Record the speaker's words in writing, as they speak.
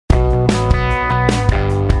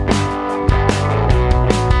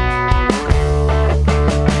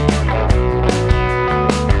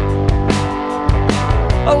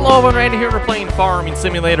Hello, everyone. Randy here. We're playing Farming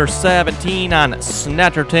Simulator 17 on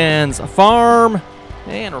Snettertons Farm.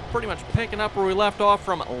 And we're pretty much picking up where we left off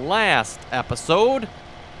from last episode.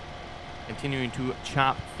 Continuing to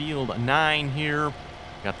chop field 9 here.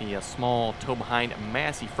 Got the small tow behind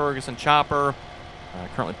Massey Ferguson chopper.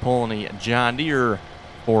 Currently pulling a John Deere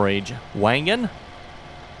 4-H wagon.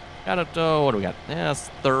 Got it, what do we got? Yeah, it's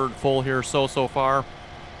third full here so far.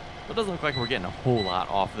 So it doesn't look like we're getting a whole lot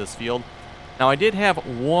off of this field. Now, I did have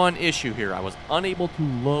one issue here. I was unable to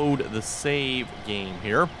load the save game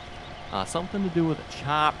here. Something to do with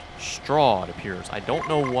chopped straw, it appears. I don't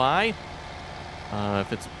know why.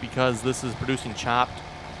 If it's because this is producing chopped,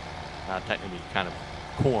 technically kind of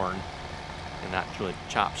corn, and not really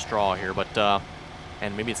chopped straw here. But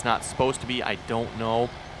and maybe it's not supposed to be. I don't know.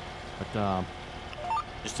 But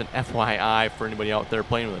just an FYI for anybody out there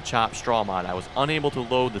playing with a chopped straw mod. I was unable to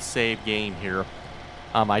load the save game here.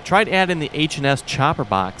 I tried adding the H&S chopper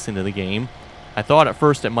box into the game. I thought at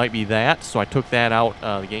first it might be that, so I took that out.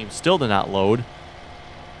 The game still did not load.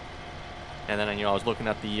 And then, I was looking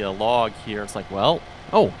at the log here. It's like, well,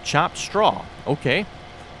 oh, chopped straw. Okay.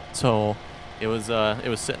 So it was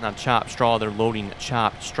sitting on chopped straw. They're loading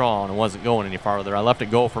chopped straw, and it wasn't going any farther. I left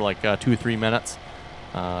it go for like 2 or 3 minutes.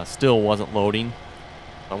 Still wasn't loading.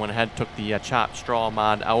 I went ahead and took the chopped straw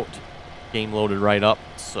mod out. Game loaded right up.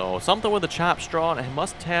 So something with the chopped straw, and it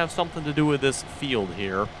must have something to do with this field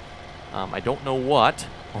here. I don't know what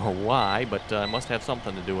or why, but it must have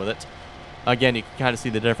something to do with it. Again, you can kind of see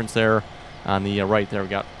the difference there on the right there. We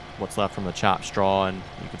got what's left from the chopped straw, and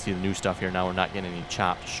you can see the new stuff here. Now we're not getting any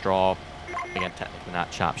chopped straw. Again, technically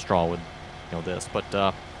not chopped straw with this,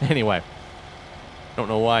 but anyway, don't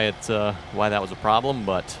know why why that was a problem,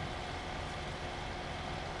 but.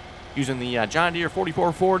 Using the John Deere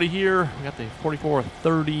 4440 here. We got the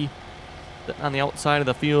 4430 on the outside of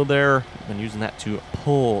the field there. I've been using that to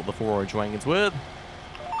pull the 4-H wagons with.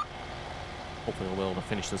 Hopefully we'll be able to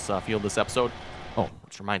finish this field this episode. Oh,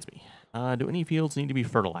 which reminds me. Do any fields need to be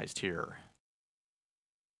fertilized here?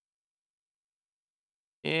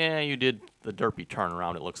 Yeah, you did the derpy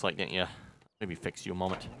turnaround, it looks like, didn't you? Maybe fix you a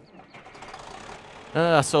moment.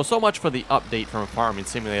 So much for the update from Farming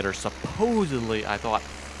Simulator. Supposedly, I thought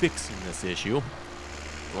fixing this issue.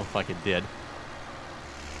 Looked like it did.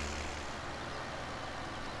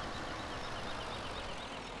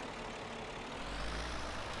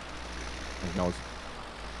 He knows.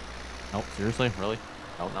 No, seriously? Really?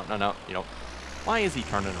 No. You know, why is he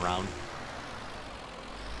turning around?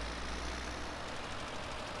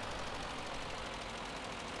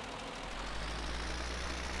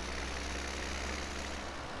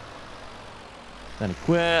 Then he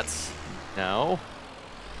quits. No.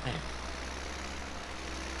 Man.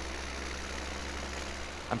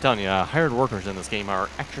 I'm telling you, hired workers in this game are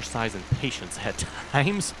exercising patience at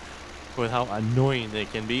times with how annoying they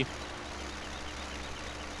can be. Looks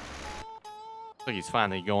like he's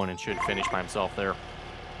finally going and should finish by himself there.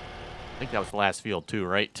 I think that was the last field too,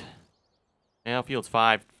 right? Yeah, field's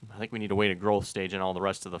 5. I think we need to wait a growth stage in all the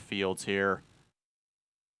rest of the fields here.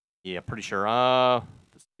 Yeah, pretty sure.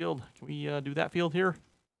 This field, can we do that field here?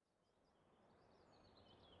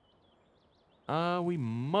 We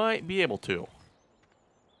might be able to.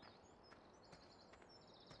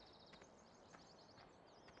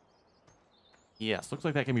 Yes, looks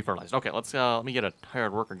like that can be fertilized. Okay, let's let me get a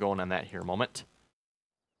hired worker going on that here a moment.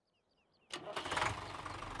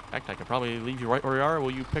 In fact, I could probably leave you right where you are.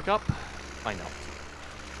 Will you pick up? Find out.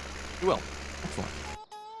 You will. Excellent.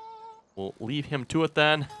 We'll leave him to it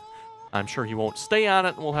then. I'm sure he won't stay on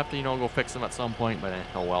it, and we'll have to, go fix him at some point, but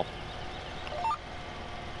oh well.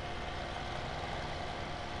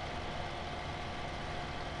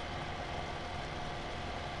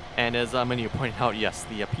 And as many of you pointed out, yes,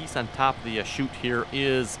 the piece on top of the chute here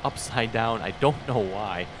is upside down. I don't know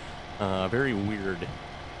why. Very weird.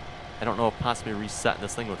 I don't know if possibly resetting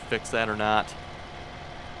this thing would fix that or not.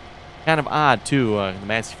 Kind of odd, too. The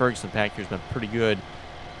Massey Ferguson pack here has been pretty good.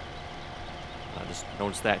 I just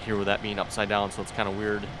noticed that here with that being upside down, so it's kind of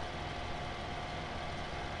weird.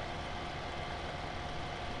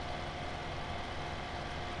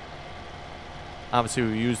 Obviously,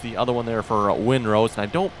 we used the other one there for windrows, and I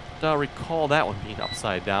don't recall that one being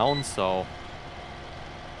upside down, so I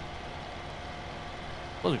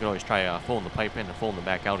suppose we can always try folding the pipe in and folding it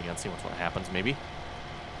back out again, see what happens, maybe.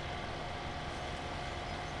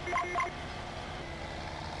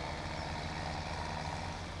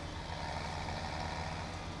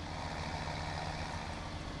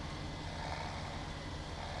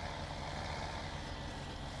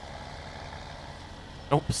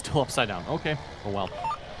 Nope, still upside down. Okay. Oh well.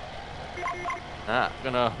 Not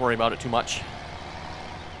gonna worry about it too much.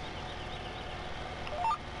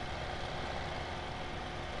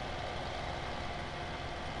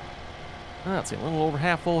 Let's see, a little over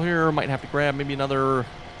half full here. Might have to grab maybe another,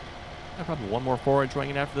 probably one more forage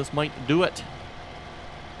wagon after this might do it.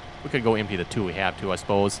 We could go empty the two we have to, I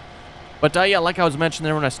suppose. But yeah, like I was mentioning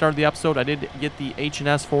there when I started the episode, I did get the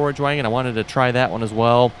H&S forage wagon. I wanted to try that one as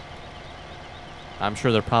well. I'm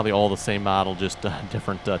sure they're probably all the same model, just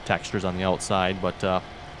different textures on the outside. But thought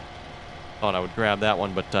I would grab that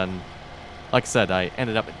one. But like I said, I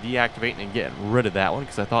ended up deactivating and getting rid of that one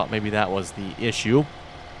because I thought maybe that was the issue.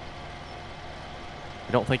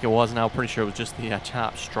 I don't think it was now. Pretty sure it was just the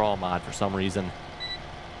chopped straw mod for some reason.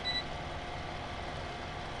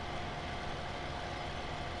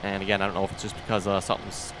 And again, I don't know if it's just because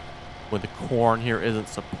something's with the corn here isn't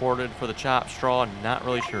supported for the chopped straw. Not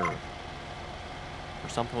really sure. Or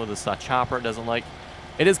something with this chopper it doesn't like.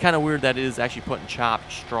 It is kind of weird that it is actually putting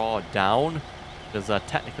chopped straw down. Because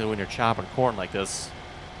technically when you're chopping corn like this,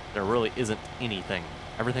 there really isn't anything.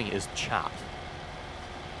 Everything is chopped.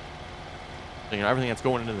 So, you know, everything that's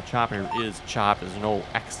going into the chopper is chopped. There's no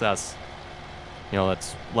excess, you know,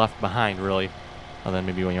 that's left behind really. Other than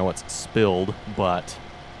maybe, you know, it's spilled, but...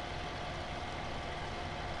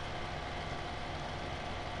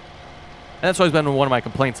 And that's always been one of my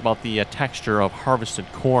complaints about the texture of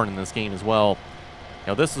harvested corn in this game as well. You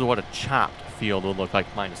know, this is what a chopped field would look like,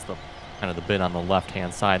 minus the kind of the bit on the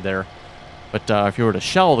left-hand side there. But if you were to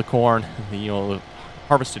shell the corn, the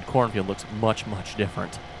harvested cornfield looks much, much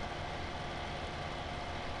different.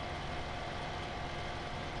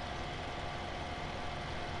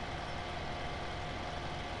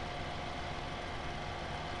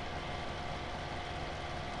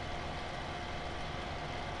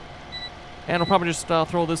 And I'll probably just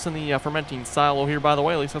throw this in the fermenting silo here, by the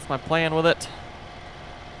way. At least that's my plan with it.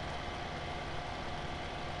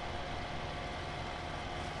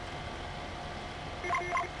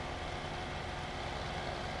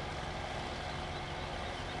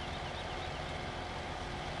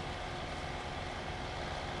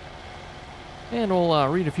 And we'll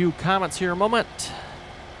read a few comments here in a moment.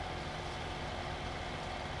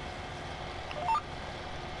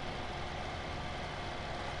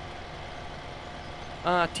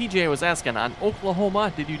 TJ was asking, on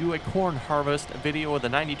Oklahoma, did you do a corn harvest video of the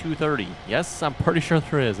 9230? Yes, I'm pretty sure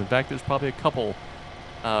there is. In fact, there's probably a couple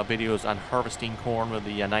videos on harvesting corn with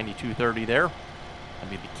the 9230 there. That'd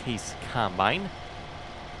be the Case Combine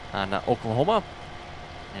on Oklahoma.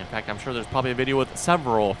 And in fact, I'm sure there's probably a video with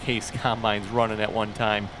several Case Combines running at one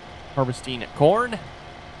time harvesting corn.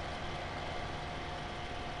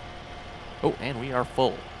 Oh, and we are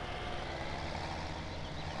full.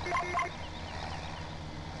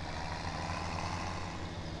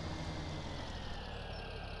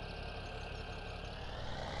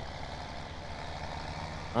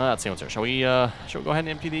 Let's see what's there. Shall we go ahead and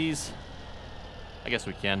empty these? I guess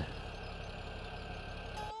we can.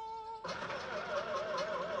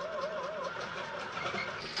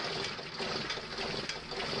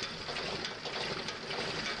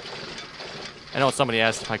 I know somebody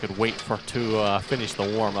asked if I could wait to finish the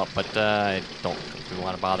warm-up, but I don't think we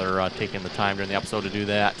want to bother taking the time during the episode to do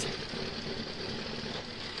that.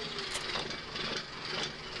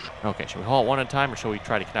 Okay, should we haul it one at a time, or shall we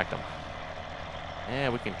try to connect them? Yeah,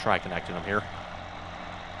 we can try connecting them here.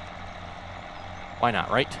 Why not,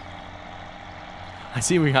 right? I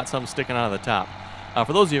see we got some sticking out of the top.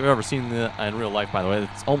 For those of you who have ever seen in real life, by the way,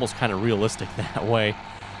 it's almost kind of realistic that way.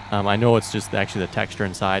 I know it's just actually the texture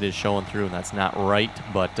inside is showing through, and that's not right.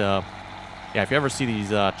 But, yeah, if you ever see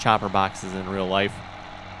these chopper boxes in real life,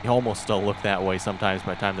 they almost still look that way sometimes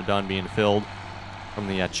by the time they're done being filled from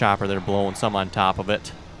the chopper. They're blowing some on top of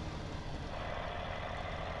it.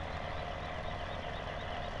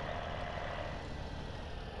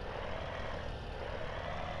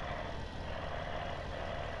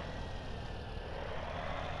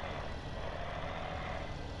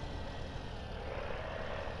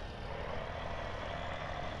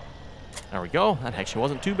 There we go. That actually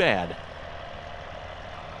wasn't too bad.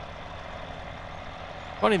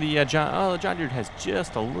 Funny, the John Deere has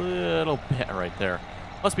just a little bit right there.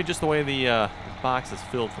 Must be just the way the box is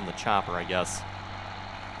filled from the chopper, I guess.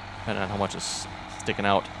 Depending on how much is sticking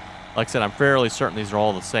out. Like I said, I'm fairly certain these are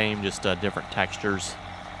all the same, just different textures.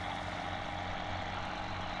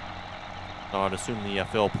 So I'd assume the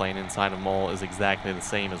fill plane inside of them all is exactly the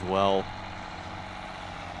same as well.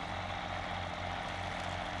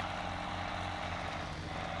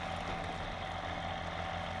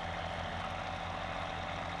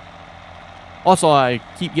 Also, I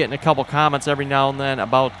keep getting a couple comments every now and then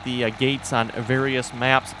about the gates on various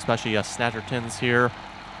maps, especially Snettertons here.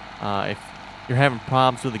 If you're having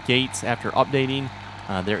problems with the gates after updating,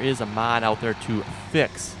 there is a mod out there to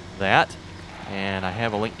fix that. And I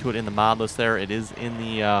have a link to it in the mod list there. It is in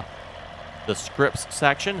the scripts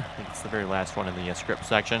section. I think it's the very last one in the script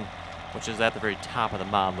section, which is at the very top of the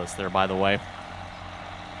mod list there, by the way.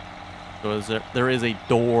 So there is a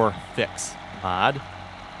door fix mod.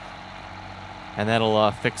 And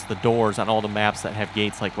that'll fix the doors on all the maps that have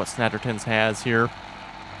gates like what Snettertons has here.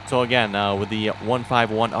 So again, with the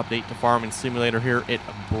 151 update to Farming Simulator here, it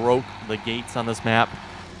broke the gates on this map,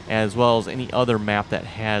 as well as any other map that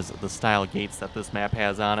has the style gates that this map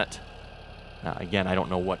has on it. Again, I don't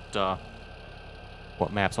know what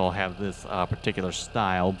maps all have this particular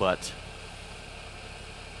style, but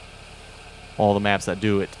all the maps that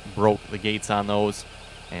do it broke the gates on those.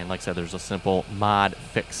 And like I said, there's a simple mod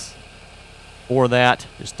fix for that.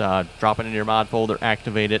 Just drop it into your mod folder,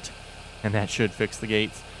 activate it, and that should fix the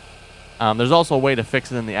gates. There's also a way to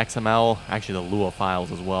fix it in the XML, actually the Lua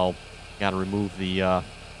files as well. You got to remove the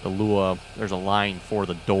Lua. There's a line for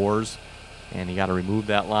the doors, and you got to remove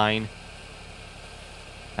that line.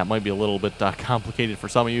 That might be a little bit complicated for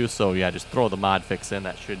some of you, so yeah, just throw the mod fix in.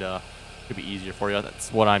 That should be easier for you.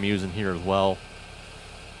 That's what I'm using here as well.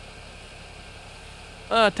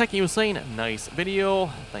 Techie was saying, nice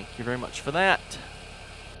video. Thank you very much for that.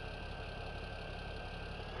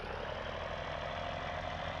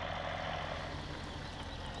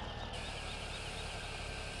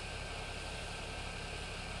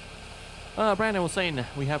 Brandon was saying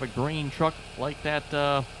we have a grain truck like that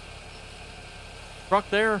truck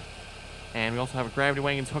there, and we also have a gravity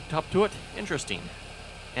wagons hooked up to it. Interesting.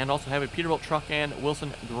 And also have a Peterbilt truck and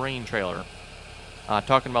Wilson grain trailer.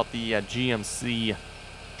 Talking about the GMC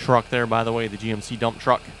truck there, by the way, the GMC dump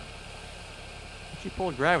truck. Actually pull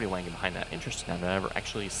a gravity wagon behind that. Interesting. I've never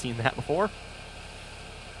actually seen that before.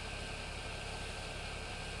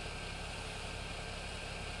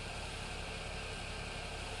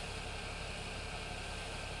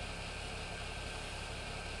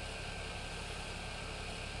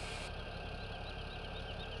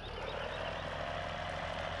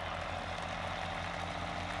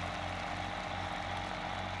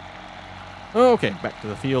 Okay, back to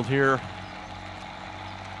the field here.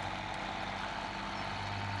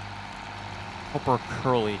 Hopper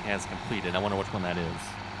Curly has completed. I wonder which one that is.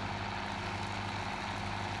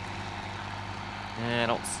 And I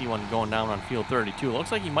don't see one going down on field 32. It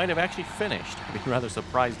looks like he might have actually finished. I'd be rather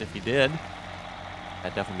surprised if he did.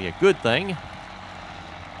 That'd definitely be a good thing.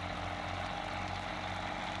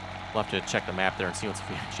 We'll have to check the map there and see if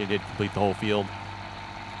he actually did complete the whole field.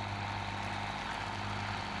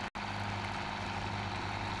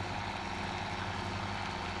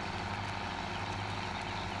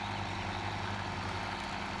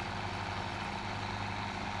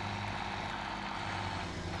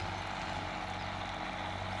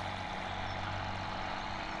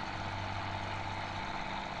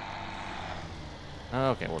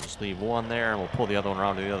 Okay, we'll just leave one there, and we'll pull the other one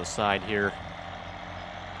around to the other side here.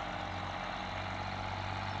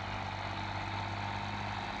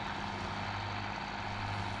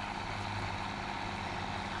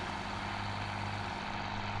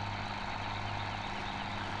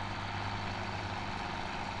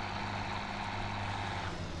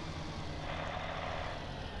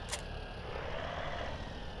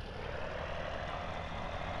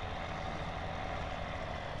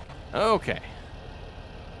 Okay.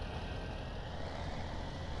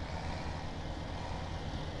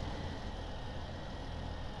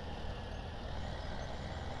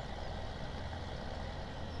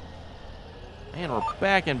 And we're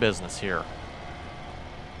back in business here.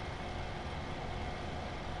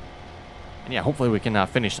 And yeah, hopefully we can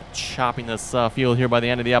finish chopping this field here by the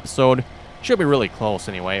end of the episode. Should be really close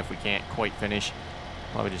anyway if we can't quite finish.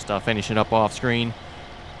 Probably just finish it up off screen.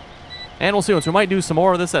 And we'll see. We might do some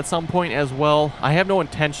more of this at some point as well. I have no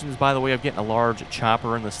intentions, by the way, of getting a large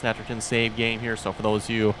chopper in the Snetterton save game here. So for those of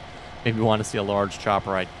you maybe want to see a large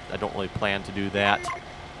chopper, I don't really plan to do that.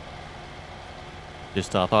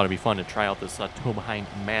 Just thought it'd be fun to try out this tool behind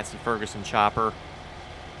Massey Ferguson chopper.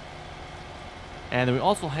 And then we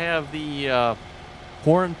also have the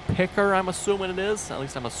corn picker, I'm assuming it is. At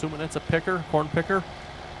least I'm assuming it's a picker, corn picker.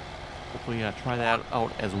 Hopefully try that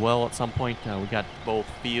out as well at some point. We got both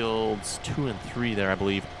fields 2 and 3 there, I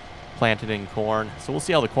believe, planted in corn. So we'll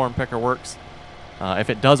see how the corn picker works. If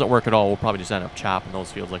it doesn't work at all, we'll probably just end up chopping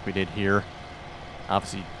those fields like we did here.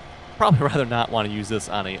 Obviously, probably rather not want to use this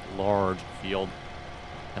on a large field.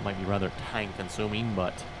 That might be rather time-consuming,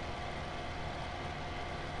 but...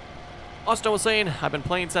 Austin was saying, I've been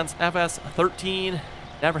playing since FS13.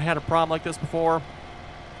 Never had a problem like this before.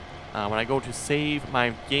 When I go to save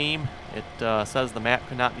my game, it says the map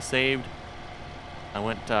could not be saved. I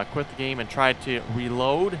went quit the game and tried to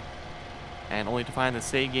reload. and only to find the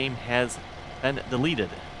save game has been deleted.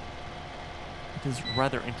 It is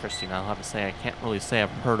rather interesting, I'll have to say. I can't really say I've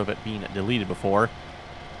heard of it being deleted before.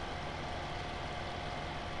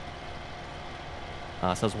 So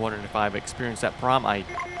I was wondering if I've experienced that problem.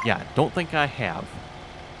 Yeah, don't think I have.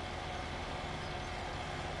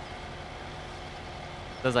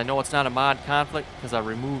 Says I know it's not a mod conflict because I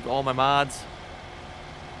removed all my mods.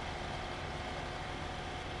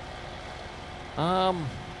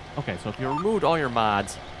 Okay, so if you removed all your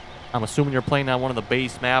mods, I'm assuming you're playing on one of the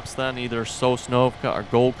base maps then, either Sosnovka or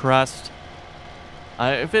Goldcrest.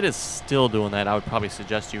 If it is still doing that, I would probably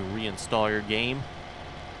suggest you reinstall your game.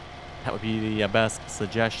 That would be the best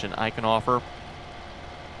suggestion I can offer.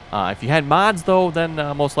 If you had mods, though, then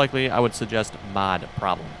most likely I would suggest mod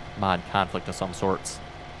conflict of some sorts.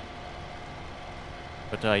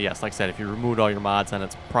 But yes, like I said, if you removed all your mods, then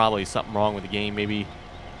it's probably something wrong with the game, maybe.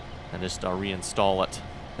 And just reinstall it.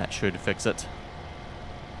 That should fix it.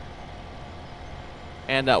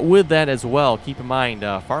 And with that as well, keep in mind,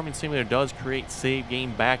 Farming Simulator does create save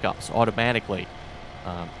game backups automatically.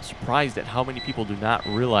 Surprised at how many people do not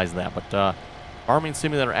realize that, but Farming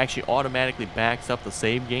Simulator actually automatically backs up the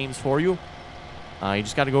save games for you. You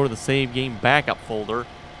just got to go to the save game backup folder,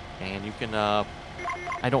 and you can,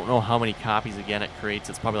 I don't know how many copies again it creates.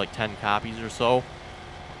 It's probably like 10 copies or so.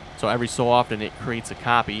 So every so often it creates a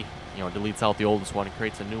copy, you know, deletes out the oldest one and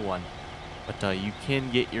creates a new one. But you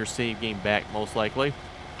can get your save game back most likely.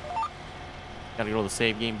 Got to go to the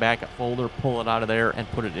save game backup folder, pull it out of there, and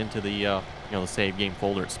put it into the you know, the save game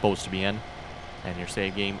folder it's supposed to be in, and your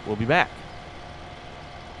save game will be back.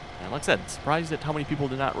 And like I said, surprised at how many people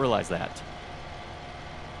did not realize that.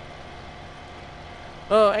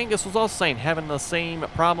 Angus was also saying having the same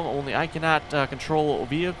problem, only I cannot control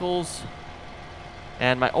vehicles,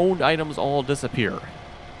 and my owned items all disappear.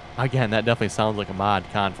 Again, that definitely sounds like a mod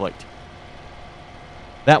conflict.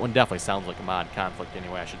 That one definitely sounds like a mod conflict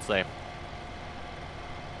anyway, I should say.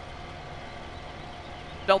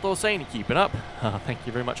 Delta was saying, keeping up. Thank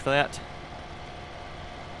you very much for that.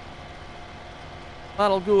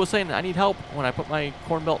 Model Goo was saying, I need help. When I put my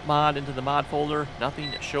Corn Belt mod into the mod folder,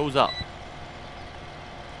 nothing shows up.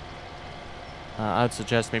 I would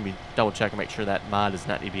suggest maybe double check and make sure that mod does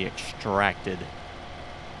not need to be extracted.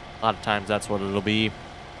 A lot of times that's what it'll be.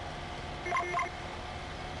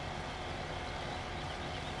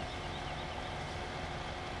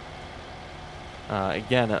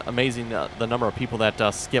 Again, amazing the number of people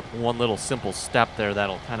that skip one little simple step there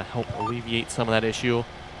that'll kind of help alleviate some of that issue.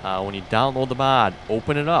 When you download the mod,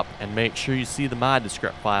 open it up and make sure you see the mod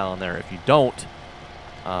descript file in there. If you don't,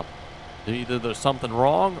 either there's something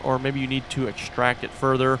wrong or maybe you need to extract it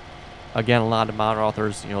further. Again, a lot of mod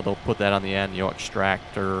authors, you know, they'll put that on the end, you know,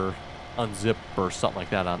 extract or unzip or something like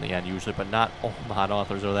that on the end usually, but not all mod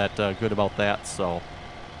authors are that good about that, so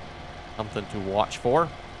something to watch for.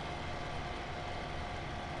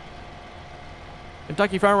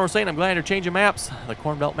 Kentucky Farmer was saying, I'm glad you're changing maps. The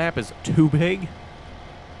Corn Belt map is too big.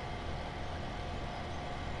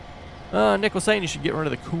 Nick was saying you should get rid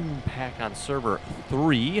of the Coon pack on server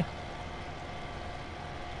 3.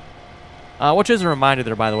 Which is a reminder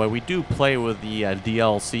there, by the way, we do play with the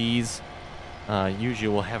DLCs. Usually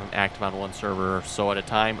we'll have them active on one server or so at a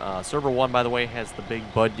time. Server 1, by the way, has the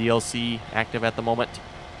Big Bud DLC active at the moment.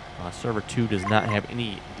 Server 2 does not have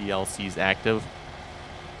any DLCs active.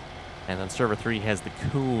 And then server 3 has the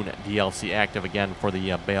Coon DLC active again for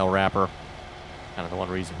the bale wrapper. Kind of the one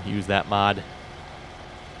reason we use that mod.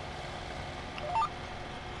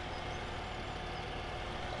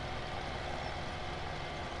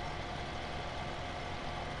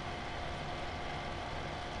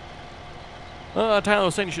 Tyler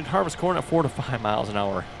was saying you should harvest corn at 4 to 5 miles an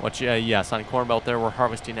hour. Which, yes, on Corn Belt there, we're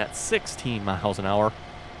harvesting at 16 miles an hour.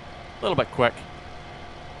 A little bit quick.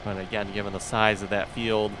 But again, given the size of that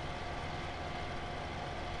field,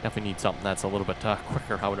 definitely need something that's a little bit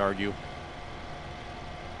quicker, I would argue.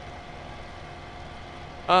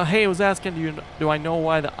 Hey, I was asking, do I know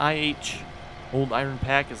why the IH Old Iron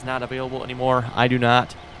Pack is not available anymore? I do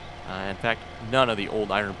not. In fact, none of the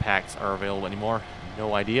Old Iron Packs are available anymore.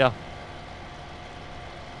 No idea.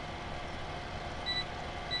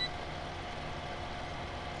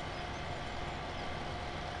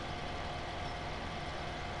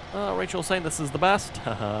 Rachel's saying this is the best.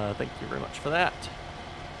 Thank you very much for that.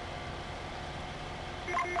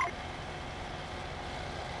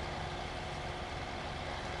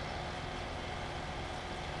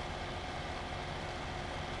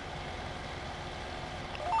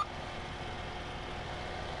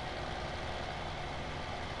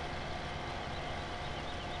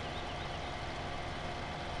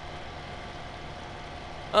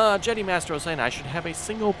 Jetty Master was saying I should have a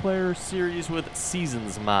single-player series with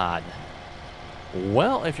Seasons mod.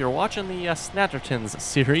 Well, if you're watching the Snettertons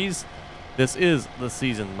series, this is the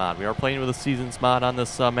Seasons mod. We are playing with the Seasons mod on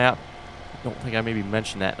this map. I don't think I maybe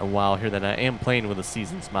mentioned that in a while here that I am playing with the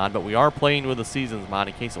Seasons mod, but we are playing with the Seasons mod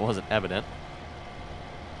in case it wasn't evident.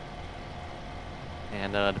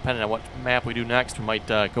 And depending on what map we do next, we might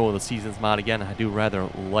go with the Seasons mod again. I do rather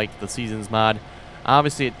like the Seasons mod.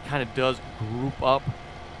 Obviously, it kind of does group up,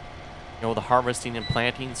 you know, the harvesting and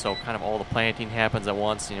planting. So kind of all the planting happens at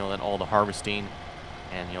once, you know, then all the harvesting.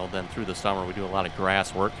 And, you know, then through the summer we do a lot of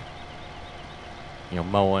grass work. You know,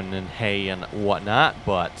 mowing and hay and whatnot,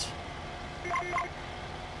 but...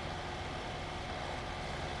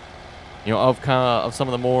 You know, of some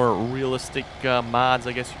of the more realistic mods,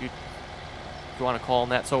 I guess you could, if you want to call them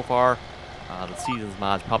that so far, the Seasons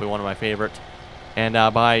mod's probably one of my favorite. And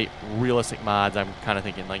by realistic mods, I'm kind of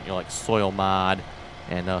thinking like, you know, like soil mod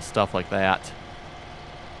and stuff like that.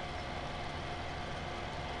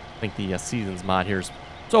 I think the Seasons mod here's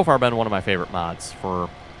so far been one of my favorite mods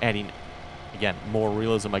for adding, again, more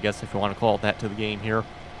realism, I guess, if you want to call it that, to the game here.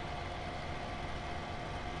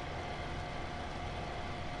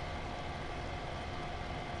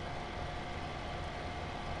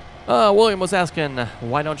 William was asking,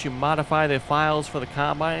 why don't you modify the files for the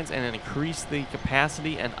combines and increase the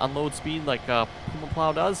capacity and unload speed like Puma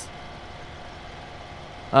Plow does?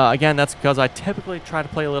 Again, that's because I typically try to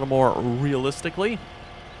play a little more realistically,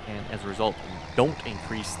 and as a result, don't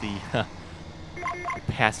increase the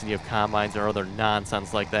capacity of combines or other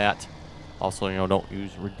nonsense like that. Also, you know, don't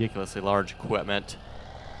use ridiculously large equipment,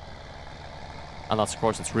 unless, of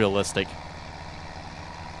course, it's realistic.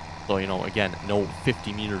 So, you know, again, no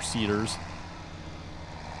 50-meter seeders.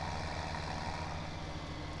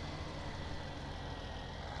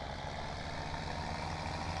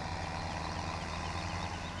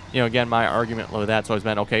 You know, again, my argument with that's always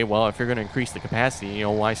been, okay, well, if you're going to increase the capacity, you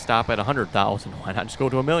know, why stop at 100,000? Why not just go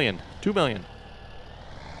to 1 million, 2 million?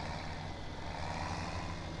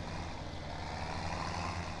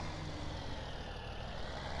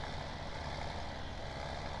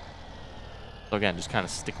 So again, just kind of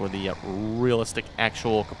stick with the realistic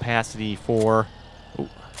actual capacity for... Ooh.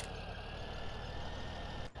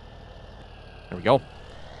 There we go.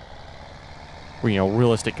 You know,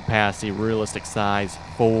 realistic capacity, realistic size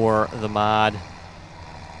for the mod.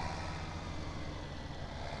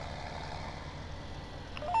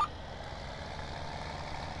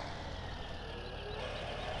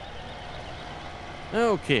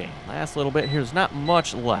 Okay, last little bit here. There's not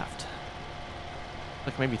much left.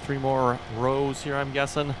 Like maybe 3 more rows here, I'm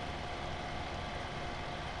guessing.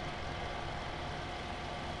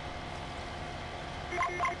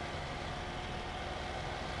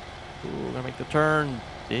 Ooh, gonna make the turn.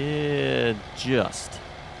 Did just.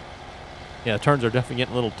 Yeah, the turns are definitely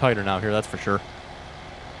getting a little tighter now here, that's for sure.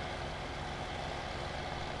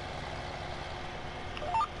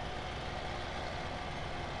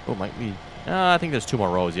 Oh, might be. I think there's 2 more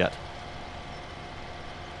rows yet.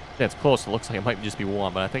 Yeah, it's close. It looks like it might just be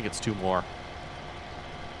 1, but I think it's 2 more.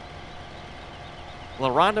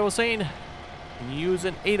 LaRonda was saying, use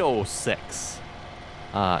an 806.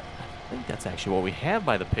 I think that's actually what we have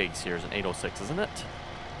by the pigs here is an 806, isn't it?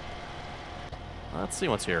 Let's see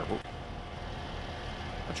what's here. Ooh.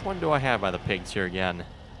 Which one do I have by the pigs here again?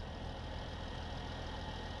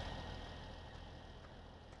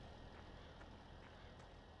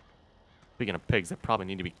 Speaking of pigs, they probably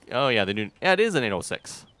need to be... Oh, yeah, they do. Yeah, it is an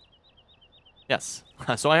 806. Yes.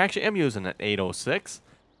 So I actually am using an 806.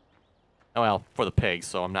 Oh, well, for the pigs,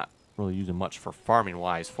 so I'm not really using much for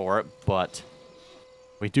farming-wise for it, but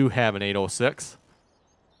we do have an 806.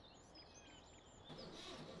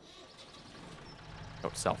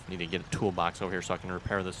 Note self, need to get a toolbox over here so I can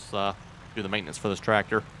repair this, do the maintenance for this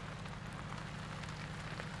tractor.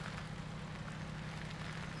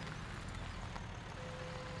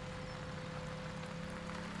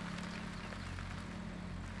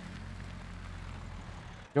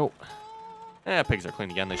 Go. Pigs are clean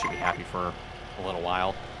again. They should be happy for a little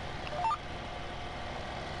while.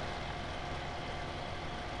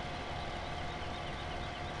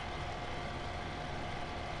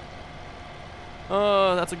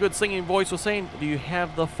 That's a good singing voice was saying, do you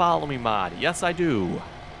have the Follow Me mod? Yes, I do.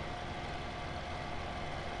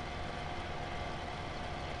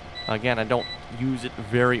 Again, I don't use it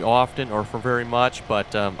very often or for very much,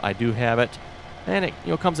 but I do have it. And it,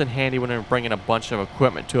 you know, comes in handy when I'm bringing a bunch of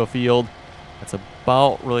equipment to a field. That's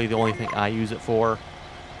about really the only thing I use it for.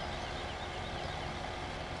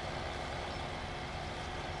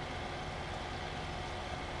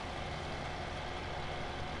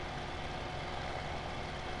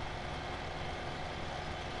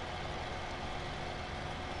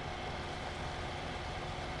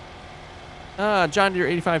 John Deere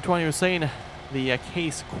 8520 was saying the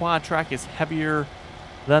Case Quad Track is heavier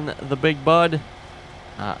than the Big Bud.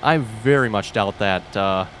 I very much doubt that.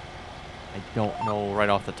 I don't know right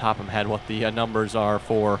off the top of my head what the numbers are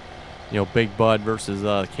for, Big Bud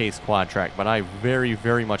versus Case Quad Track, but I very,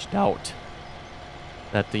 very much doubt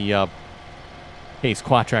that the Case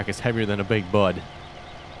Quad Track is heavier than a Big Bud.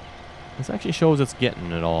 This actually shows it's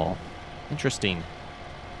getting it all. Interesting.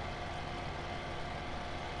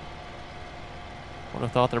 Would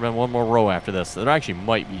have thought there'd been one more row after this. There actually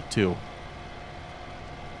might be two.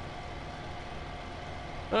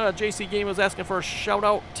 JC Game was asking for a shout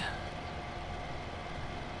out.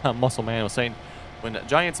 Muscle Man was saying, when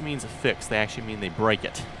Giants means fix, they actually mean they break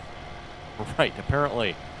it. Right,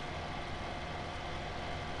 apparently.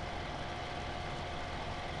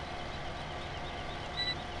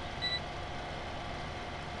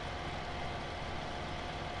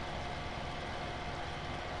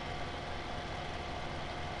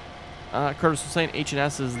 Curtis was saying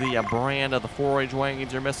H&S is the brand of the 4-H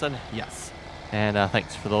wagons you're missing. Yes. And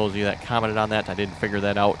thanks for those of you that commented on that. I didn't figure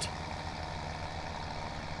that out.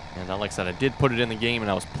 And like I said, I did put it in the game, and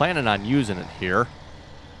I was planning on using it here.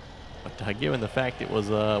 But given the fact it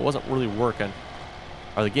wasn't really working,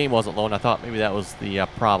 or the game wasn't loading, I thought maybe that was the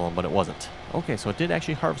problem, but it wasn't. Okay, so it did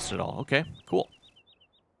actually harvest it all. Okay, cool.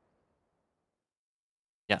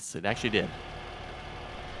 Yes, it actually did.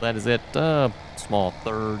 That is it. Small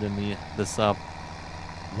third in this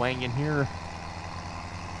wagon here.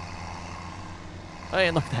 Hey,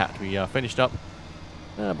 and look at that. We finished up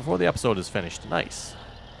before the episode is finished. Nice.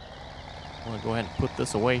 I'm going to go ahead and put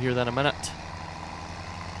this away here then a minute.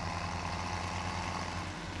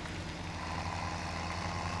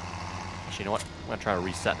 Actually, you know what? I'm going to try to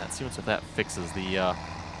reset that. See if that fixes the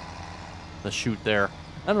chute there.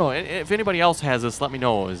 I don't know. If anybody else has this, let me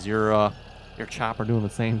know. Is your chopper doing the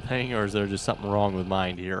same thing, or is there just something wrong with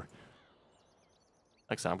mine here?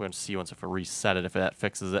 Like I said, I'm going to see once if I reset it, if that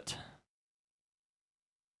fixes it.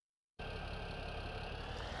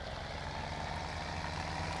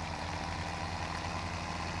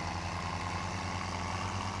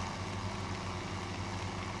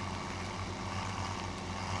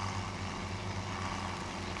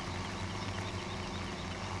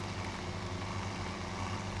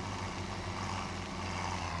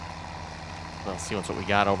 Let's see what we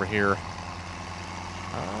got over here.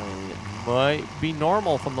 It might be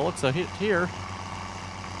normal from the looks of it here.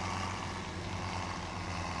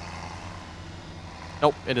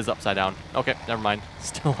 Nope, it is upside down. Okay, never mind.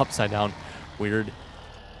 Still upside down. Weird.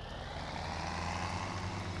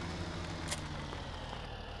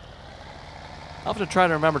 I'll have to try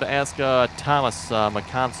to remember to ask Thomas, my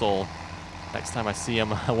console, next time I see him,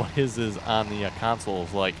 what his is on the console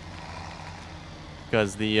is like.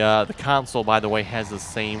 Because the console, by the way, has the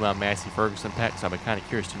same Massey Ferguson pack, so I've been kind of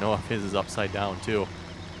curious to know if his is upside down too.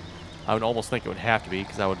 I would almost think it would have to be,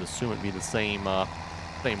 because I would assume it'd be the same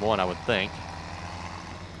one, I would think.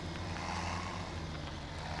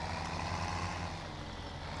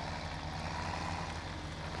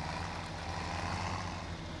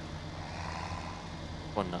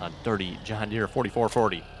 One dirty John Deere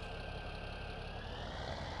 4440.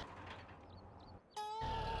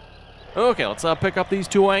 Okay, let's pick up these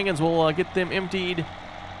two wagons. We'll get them emptied,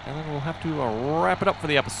 and then we'll have to wrap it up for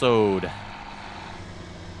the episode.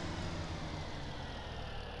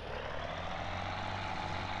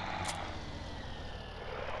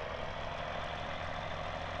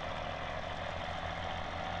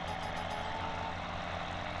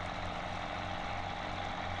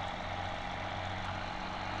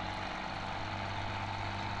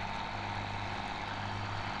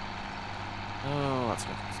 Oh, that's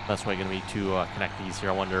good. Best way going to be to connect these here,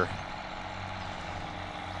 I wonder.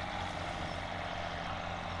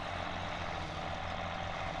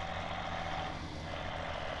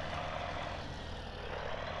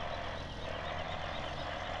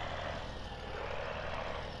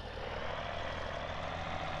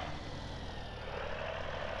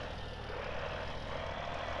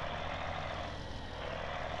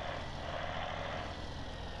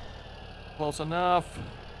 Close enough.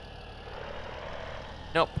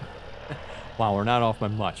 Nope. Wow, we're not off by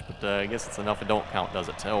much, but I guess it's enough it don't count, does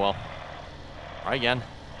it? Oh well. Try again.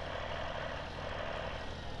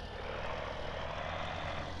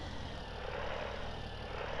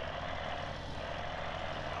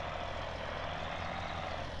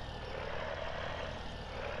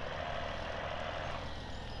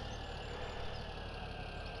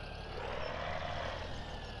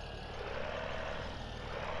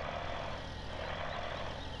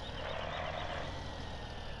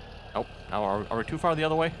 Oh, now are we too far the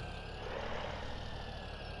other way?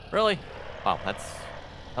 Really? Wow, that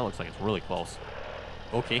looks like it's really close.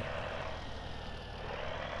 Okay.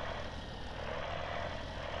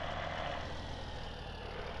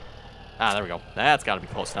 Ah, there we go. That's got to be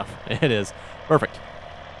close enough. It is. Perfect.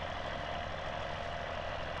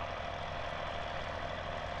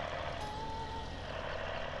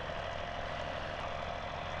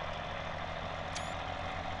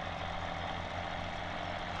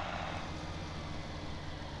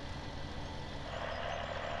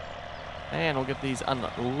 And we'll get these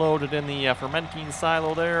unloaded in the fermenting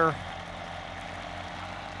silo there.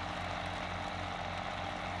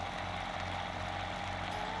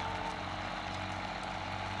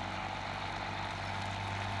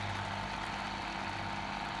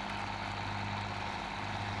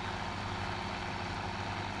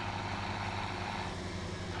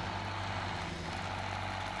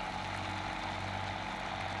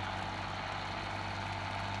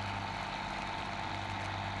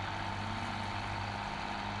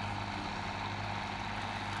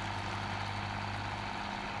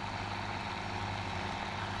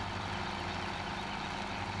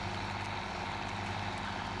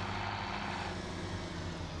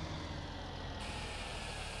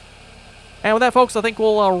 And with that, folks, I think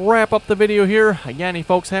we'll wrap up the video here. Again, if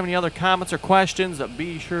folks have any other comments or questions,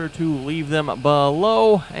 be sure to leave them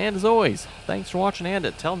below. And as always, thanks for watching, and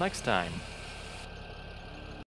until next time.